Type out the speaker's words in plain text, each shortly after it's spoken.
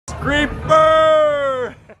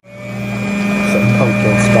Creeper! Some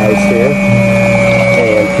pumpkin spice here.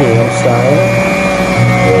 AM/PM style.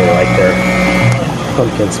 Really like their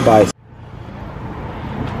pumpkin spice.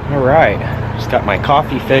 Alright, just got my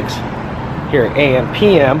coffee fix here at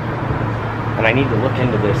AM/PM. And I need to look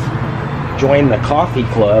into this. Join the coffee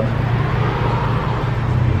club.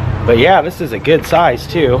 But yeah, this is a good size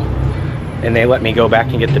too. And they let me go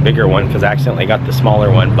back and get the bigger one because I accidentally got the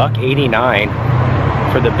smaller one. $1.89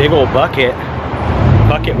 for the big old bucket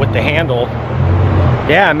with the handle.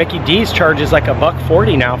 Yeah, Mickey D's charges like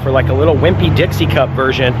 $1.40 now for like a little wimpy Dixie cup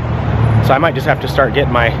version. So I might just have to start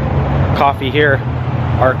getting my coffee here.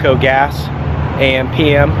 Arco Gas,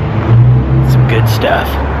 AM/PM. Some good stuff.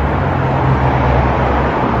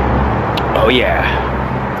 Oh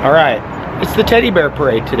yeah. All right, it's the teddy bear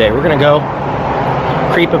parade today. We're gonna go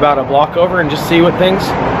creep about a block over and just see what things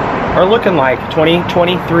are looking like.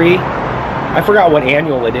 2023. I forgot what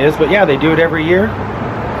annual it is, but yeah, they do it every year.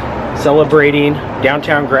 Celebrating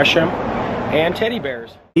downtown Gresham and teddy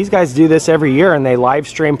bears. These guys do this every year and they live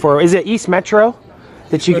stream for, is it East Metro?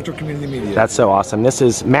 East Metro Community Media. That's so awesome. This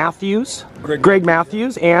is Matthews, Greg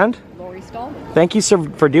Matthews, and thank you sir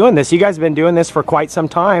for doing this. You guys have been doing this for quite some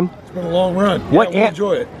time. It's been a long run. Yeah, we'll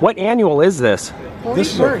enjoy it. What annual is this? 41st.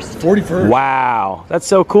 This is 41st. Wow, that's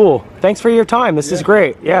so cool. Thanks for your time. This is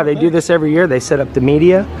great. Yeah, they do this every year. They set up the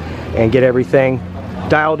media and get everything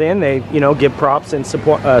dialed in. They, you know, give props and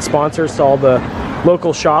support sponsors to all the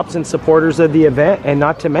local shops and supporters of the event. And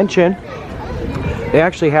not to mention, they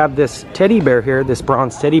actually have this teddy bear here, this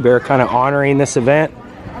bronze teddy bear, kind of honoring this event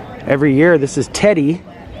every year. This is Teddy.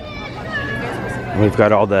 We've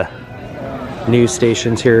got all the news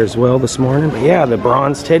stations here as well this morning. But yeah, the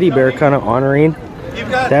bronze teddy bear kind of honoring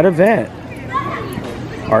that event.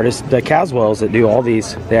 Artists, the Caswells that do all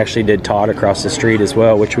these, they actually did Todd across the street as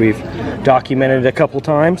well, which we've documented a couple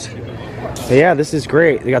times. But yeah, this is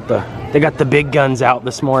great. They got the big guns out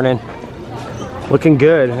this morning. Looking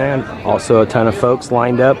good, and also a ton of folks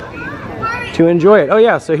lined up to enjoy it. Oh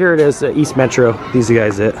yeah, so here it is, East Metro. These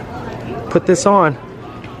guys that put this on.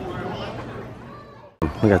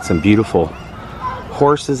 We got some beautiful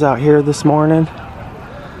horses out here this morning.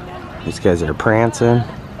 These guys are prancing.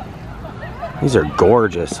 These are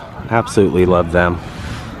gorgeous. Absolutely love them.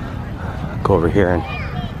 Go over here and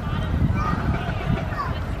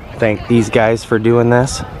thank these guys for doing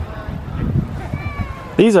this.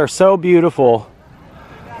 These are so beautiful.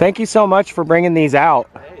 Thank you so much for bringing these out.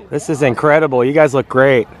 This is incredible. You guys look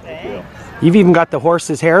great. You've even got the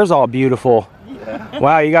horses' hairs all beautiful. Yeah.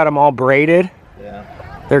 Wow, you got them all braided. Yeah.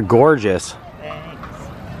 They're gorgeous. Thanks.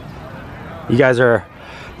 You guys are,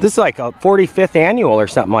 this is like a 45th annual or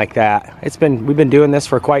something like that. We've been doing this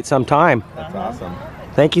for quite some time. That's awesome.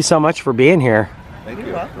 Thank you so much for being here. Thank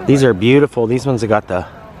you. These are beautiful. These ones have got the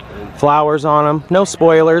flowers on them. No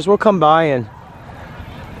spoilers. We'll come by and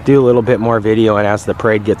do a little bit more video and as the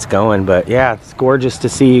parade gets going. But yeah, it's gorgeous to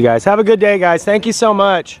see you guys. Have a good day, guys. Thank you so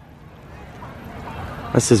much.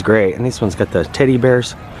 This is great. And this one's got the teddy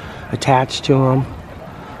bears attached to them.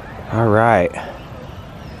 All right.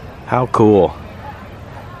 How cool.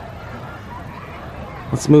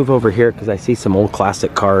 Let's move over here because I see some old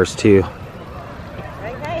classic cars too.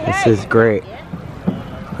 This is great.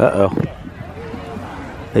 Uh-oh.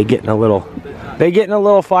 They getting a little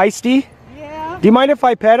feisty? Yeah. Do you mind if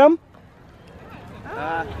I pet them?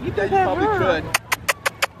 You probably could.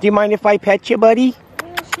 Do you mind if I pet you, buddy?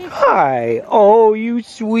 Yeah, Hi. Oh, you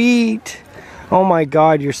sweet. Oh my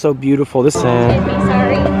God, you're so beautiful. This sorry.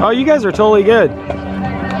 Oh, you guys are totally good. In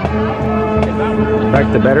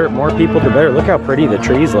fact, the better, more people, the better. Look how pretty the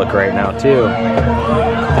trees look right now, too.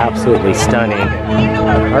 Absolutely stunning.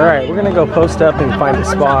 All right, we're gonna go post up and find a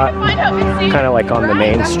spot, kind of like on the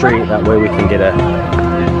main street. That way we can get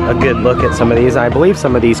a good look at some of these. I believe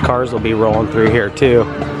some of these cars will be rolling through here too.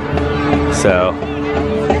 So,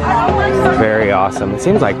 very awesome. It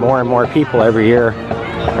seems like more and more people every year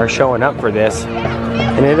are showing up for this.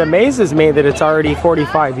 And it amazes me that it's already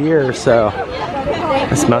 45 years, so.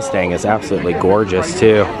 This Mustang is absolutely gorgeous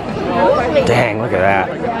too. Dang, look at that.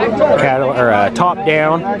 Cattle, or top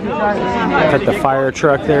down. Got the fire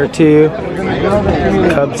truck there too.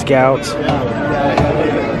 Cub Scouts.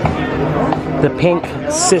 The Pink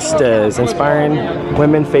Sisters, inspiring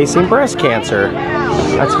women facing breast cancer.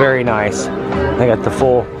 That's very nice. They got the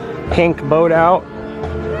full pink boat out.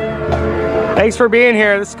 Thanks for being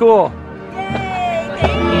here. That's cool.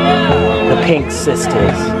 The Pink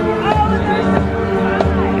Sisters.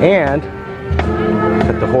 And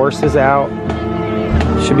got the horses out.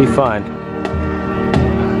 Should be fun.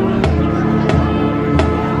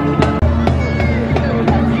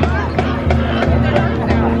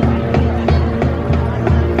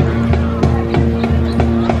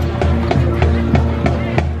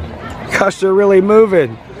 Gosh, they're really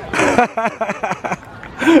moving. That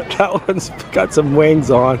one's got some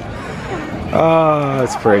wings on. Oh,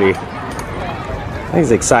 it's pretty.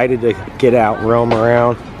 He's excited to get out and roam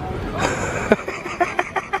around.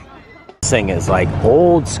 This thing is like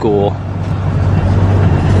old school.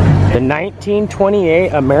 The 1928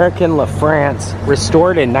 American La France,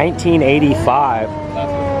 restored in 1985.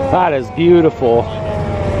 That is beautiful.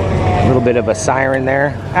 A little bit of a siren there.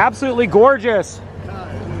 Absolutely gorgeous.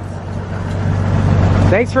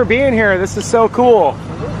 Thanks for being here. This is so cool.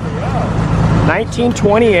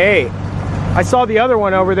 1928. I saw the other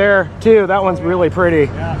one over there too. That one's really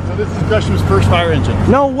pretty. Yeah, so this is Gresham's first fire engine.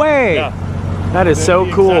 No way. Yeah. That is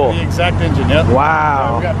so cool. The exact engine, yep.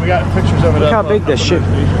 Wow. We got pictures of it. Look how big this shit.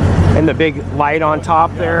 And the big light on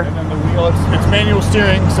top there. And then the wheel, it's manual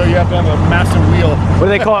steering, so you have to have a massive wheel. What do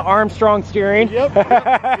they call it? Armstrong steering?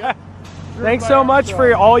 Yep. Thanks so much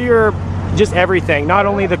for all your, just everything. Not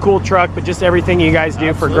only the cool truck, but just everything you guys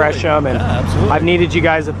do for Gresham. And I've needed you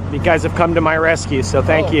guys have come to my rescue, so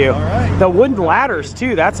thank you. All right. The wooden ladders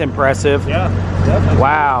too, that's impressive. Yeah, definitely.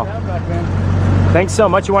 Wow. Thanks so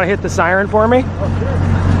much. You want to hit the siren for me? Oh, sure.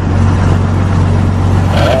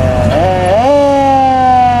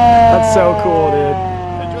 That's so cool, dude.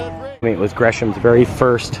 I mean, it was Gresham's very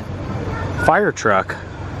first fire truck.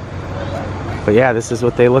 But yeah, this is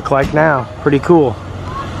what they look like now. Pretty cool.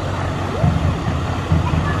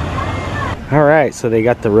 All right, so they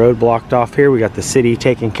got the road blocked off here. We got the city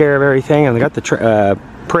taking care of everything, and they got the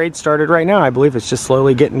parade started right now. I believe it's just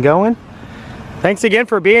slowly getting going. Thanks again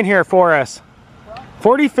for being here for us.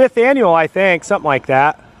 45th annual, I think, something like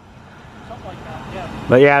that. Something like that, yeah.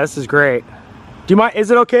 But yeah, this is great. Do you mind? Is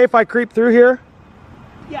it okay if I creep through here?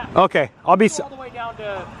 Yeah. Okay, I'll be all the way down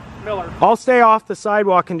to Miller. I'll stay off the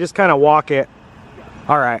sidewalk and just kind of walk it.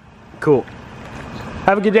 All right, cool.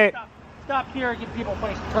 Have a good day. Stop here, give people a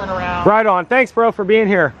place to turn around. Right on. Thanks, bro, for being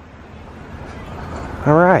here.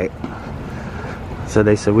 All right. So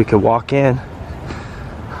they said we could walk in.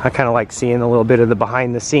 I kind of like seeing a little bit of the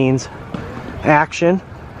behind the scenes action.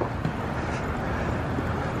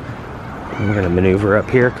 I'm going to maneuver up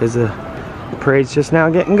here because the parade's just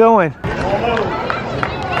now getting going.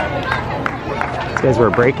 These guys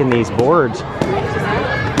were breaking these boards.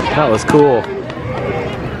 That was cool.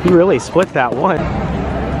 You really split that one.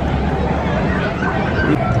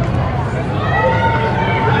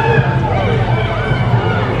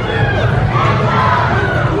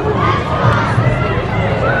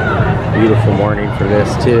 Beautiful morning for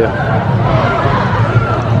this too.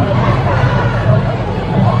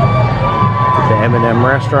 The M&M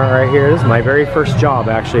restaurant right here. This is my very first job,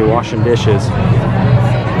 actually, washing dishes.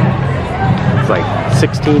 It's like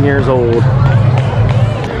 16 years old.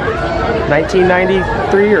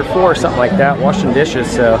 1993 or 4, something like that, washing dishes.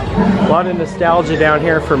 So a lot of nostalgia down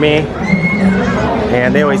here for me.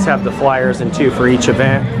 And they always have the flyers and 2 for each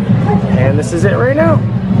event. And this is it right now.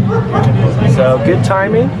 So good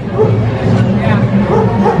timing.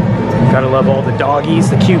 Gotta love all the doggies,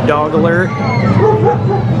 the cute dog alert. We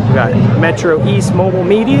got Metro East Mobile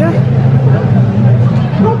Media.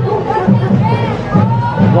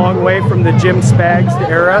 Long way from the Jim Spags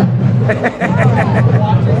era.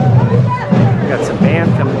 We got some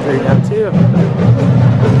band coming through now too. You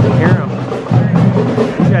can hear them.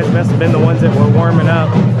 These guys must have been the ones that were warming up.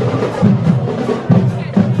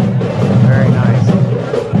 Very nice.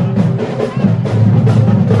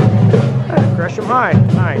 Gresham High,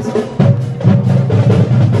 nice.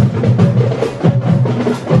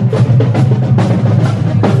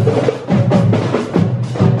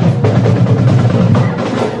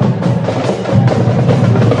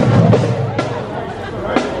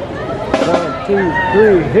 One, two,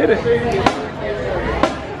 three, hit it.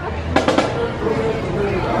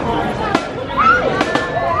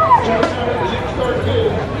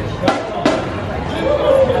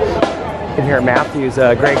 You can hear Matthews,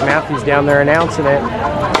 Greg Matthews down there announcing it.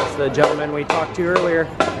 That's the gentleman we talked to earlier.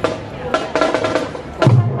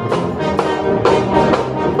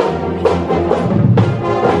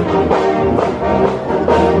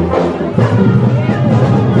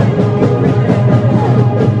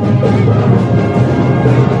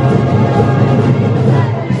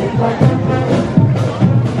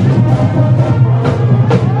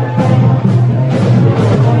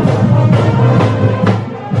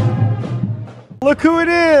 Look who it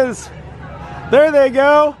is! There they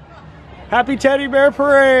go! Happy Teddy Bear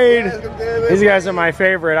Parade! These guys are my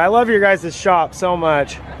favorite. I love your guys' shop so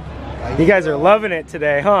much. You guys are loving it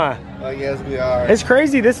today, huh? Yes, we are. It's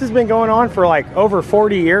crazy. This has been going on for like over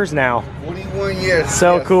 40 years now. 41 years.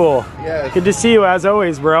 So yes. cool. Yes. Good to see you as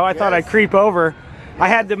always, bro. I thought I'd creep over I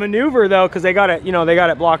had to maneuver though because they got it, you know, they got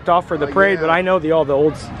it blocked off for the parade. Yeah. But I know all the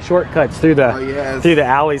old shortcuts through the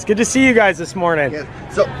alleys. Good to see you guys this morning. Yes.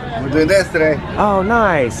 So we're doing this today. Oh,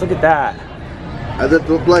 nice! Look at that. I did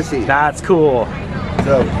two plushies. That's cool.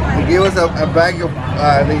 So they gave us a bag of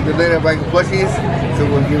they donated a bag of plushies, so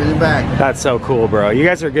we'll give it back. That's so cool, bro. You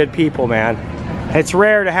guys are good people, man. It's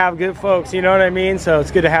rare to have good folks, you know what I mean? So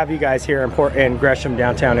it's good to have you guys here in Gresham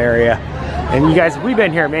downtown area. And you guys, we've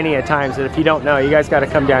been here many a times, and if you don't know, you guys got to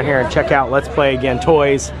come down here and check out Let's Play Again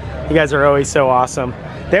Toys. You guys are always so awesome.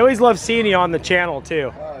 They always love seeing you on the channel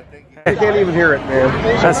too. Thank you. I can't even hear it, man.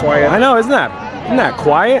 That's quiet. I know, isn't that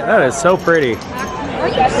quiet? That is so pretty.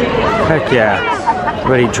 Heck yeah.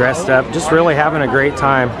 Everybody dressed up, just really having a great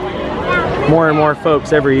time. More and more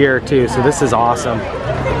folks every year too, so this is awesome.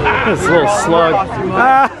 This little slug.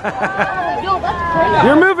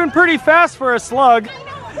 You're moving pretty fast for a slug.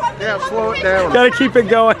 Yeah, slow it down. Gotta keep it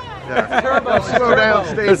going. Slow down,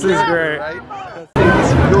 stay. This is great. Right?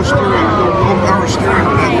 No steering, no power steering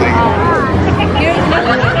with that thing.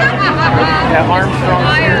 That Armstrong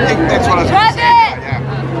steering. That's what I was Rub saying. it!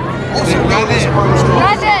 Yeah. Also, now this Armstrong.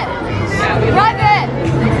 Rub it! Rub it!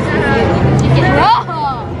 Oh!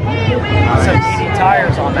 Some easy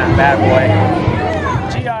tires on that bad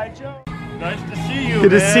boy. G.I. Joe. Nice to see you,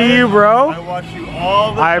 Good to see you, bro. I watch you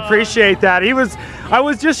all the I time. appreciate that. I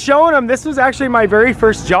was just showing him, this was actually my very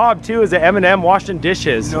first job too, as an M&M washing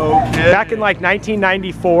dishes. No kidding. Back in like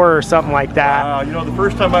 1994 or something like that. Wow, you know, the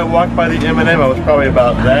first time I walked by the M&M, I was probably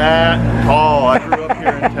about that tall. I grew up here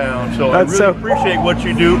in town, so I really appreciate what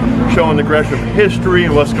you do, showing the Gresham history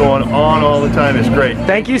and what's going on all the time. It's great.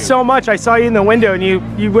 Thank you so much. I saw you in the window and you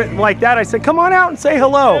went like that. I said, come on out and say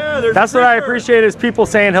hello. Yeah, there's That's a what I creeper. appreciate, is people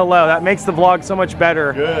saying hello. That makes the vlog so much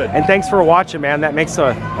better. Good. And thanks for watching, man. That makes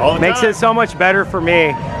All the makes time. it so much better for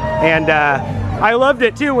me. And I loved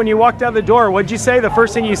it too when you walked out the door. What'd you say? The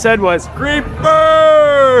first thing you said was,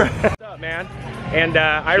 Creeper! what's up, man? And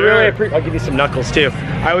I really appreciate, I'll give you some knuckles too.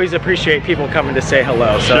 I always appreciate people coming to say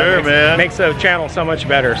hello. So Sure, it man. makes the channel so much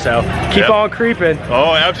better. So keep Yep. on creeping.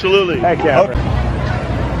 Oh, absolutely. Heck yeah. Okay.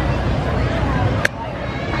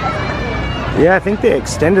 Yeah, I think they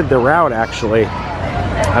extended the route actually.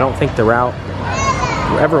 I don't think the route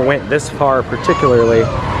ever went this far particularly,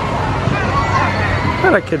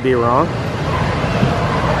 but I could be wrong.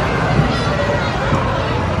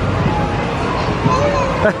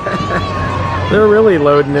 They're really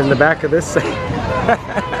loading in the back of this thing.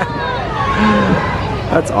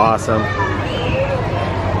 That's awesome.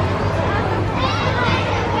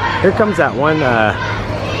 Here comes that one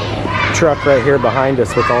truck right here behind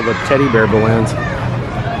us with all the teddy bear balloons. In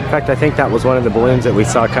fact, I think that was one of the balloons that we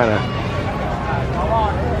saw kind of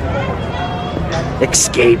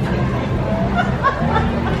escape.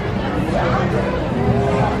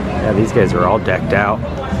 Yeah, these guys are all decked out.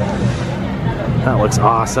 That looks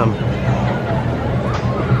awesome.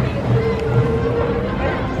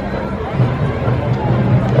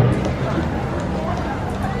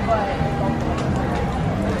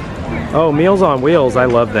 Oh, Meals on Wheels, I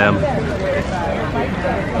love them.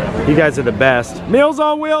 You guys are the best. Meals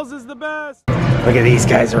on Wheels is the best. Look at these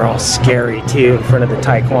guys, are all scary too in front of the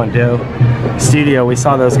Taekwondo studio. We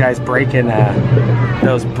saw those guys breaking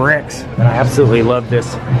those bricks. And I absolutely love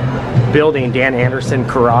this building. Dan Anderson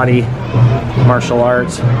Karate Martial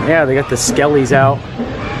Arts. Yeah, they got the skellies out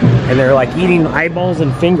and they're like eating eyeballs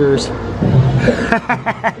and fingers.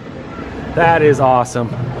 That is awesome.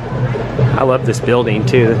 I love this building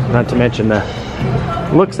too, not to mention the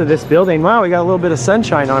looks of this building. Wow, we got a little bit of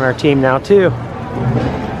sunshine on our team now too.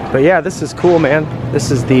 But yeah, this is cool, man.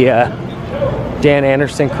 This is the Dan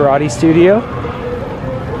Anderson Karate Studio.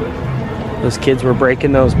 Those kids were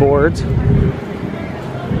breaking those boards.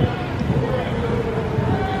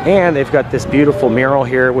 And they've got this beautiful mural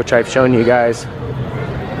here, which I've shown you guys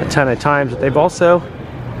a ton of times. They've also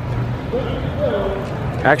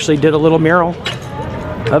actually did a little mural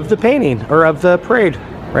of the painting, or of the parade,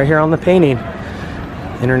 right here on the painting.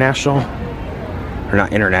 International, or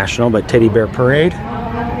not international, but Teddy Bear Parade.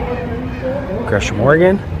 Gresham,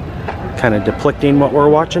 Oregon. Kind of depicting what we're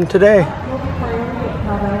watching today.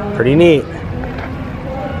 Pretty neat.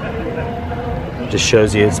 Just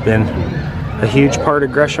shows you it's been a huge part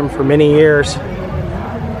of Gresham for many years.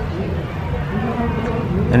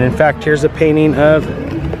 And in fact, here's a painting of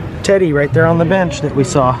Teddy right there on the bench that we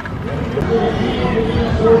saw.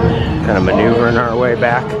 Kind of maneuvering our way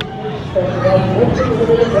back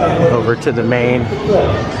over to the main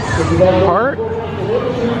part.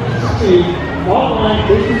 Online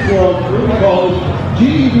business world through college,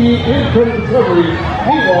 GED and credit recovery.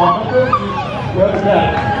 Meanwhile,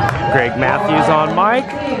 website. Greg Matthews on mic.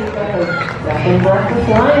 And Breakfast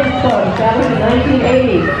Lions Club, established in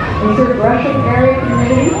 1980. These are Gresham area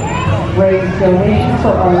community, raise donations for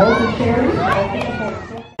our local charities.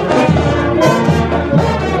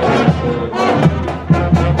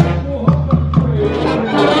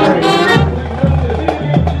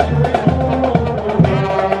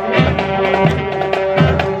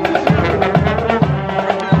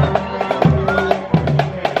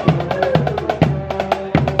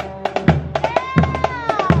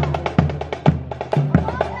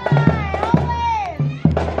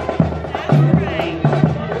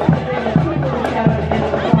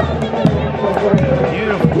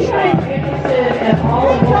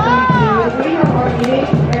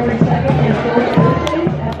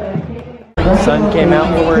 The sun came out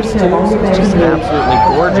for us too, so it's just an absolutely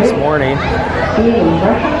gorgeous morning.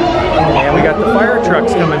 And we got the fire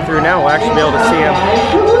trucks coming through now. We'll actually be able to see them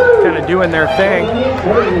kind of doing their thing.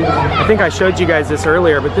 I think I showed you guys this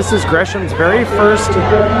earlier, but this is Gresham's very first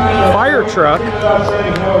fire truck.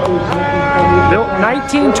 Built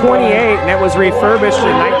 1928, and it was refurbished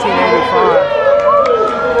in 1985.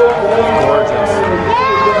 Gorgeous.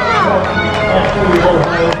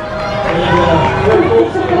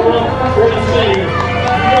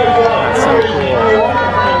 That's so cool.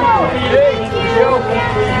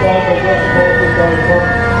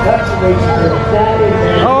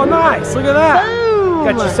 Oh, nice. Look at that. Boom.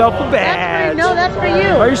 Got yourself a badge. No, that's for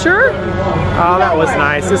you. Are you sure? Oh, that was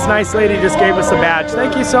nice. This nice lady just gave us a badge.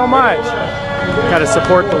 Thank you so much. Got to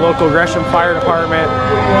support the local Gresham Fire Department.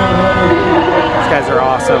 These guys are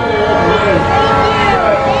awesome.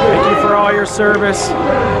 Thank you for all your service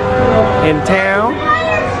in town.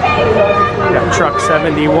 Got truck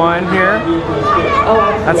 71 here.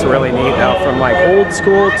 That's really neat though, from like old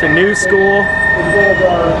school to new school.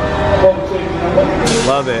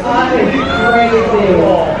 Love it.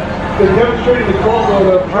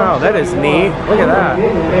 Wow, that is neat. Look at that.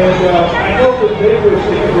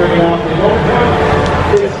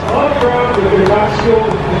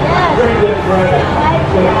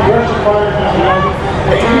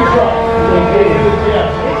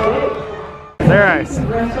 Nice.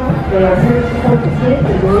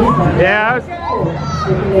 Yeah,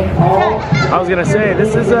 I was gonna say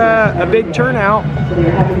this is a big turnout.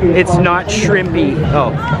 It's not shrimpy.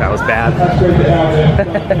 Oh, that was bad.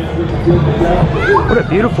 What a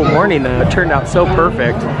beautiful morning though. It turned out so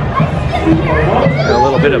perfect. Got a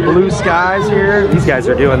little bit of blue skies here. These guys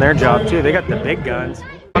are doing their job too. They got the big guns.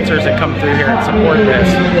 Sponsors that come through here and support this.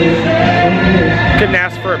 Couldn't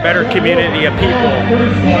ask for a better community of people.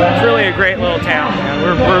 It's really a great little town,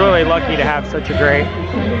 man. We're really lucky to have such a great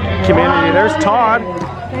community. There's Todd.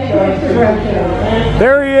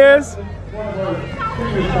 There he is.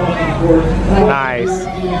 Nice.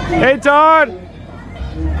 Hey, Todd.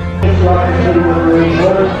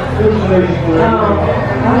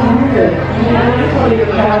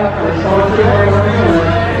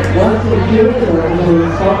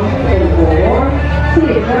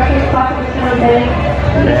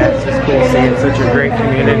 Yeah, it's just cool seeing such a great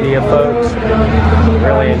community of folks.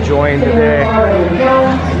 Really enjoying the day.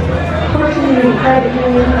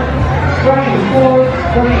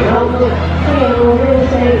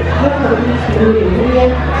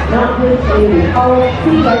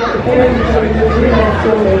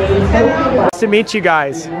 Nice to meet you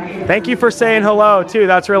guys. Thank you for saying hello too.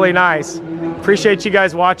 That's really nice. Appreciate you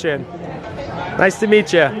guys watching. Nice to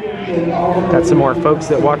meet you. Got some more folks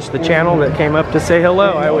that watch the channel that came up to say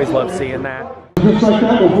hello. I always love seeing that. Just like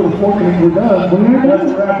that, we'll put a fork in it, we're done. That's a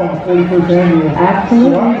wrap on the 41st annual.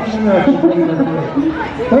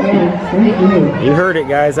 You heard it,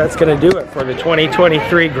 guys. That's going to do it for the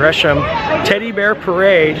 2023 Gresham Teddy Bear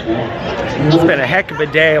Parade. It's been a heck of a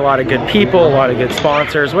day. A lot of good people, a lot of good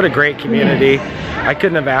sponsors. What a great community. I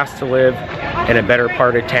couldn't have asked to live in a better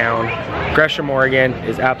part of town. Gresham, Oregon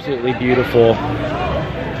is absolutely beautiful.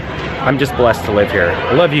 I'm just blessed to live here.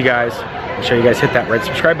 I love you guys. Make sure you guys hit that red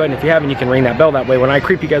subscribe button. If you haven't, you can ring that bell. That way when I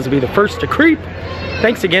creep, you guys will be the first to creep.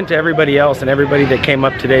 Thanks again to everybody else and everybody that came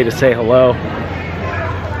up today to say hello.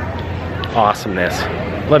 Awesomeness.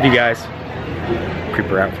 Love you guys.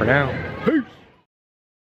 Creeper out for now. Peace.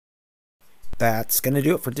 That's going to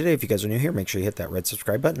do it for today. If you guys are new here, make sure you hit that red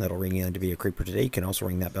subscribe button. That'll ring you in to be a creeper today. You can also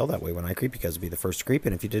ring that bell. That way when I creep, you guys will be the first to creep.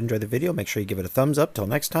 And if you did enjoy the video, make sure you give it a thumbs up. Till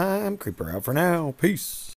next time, creeper out for now.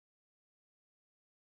 Peace.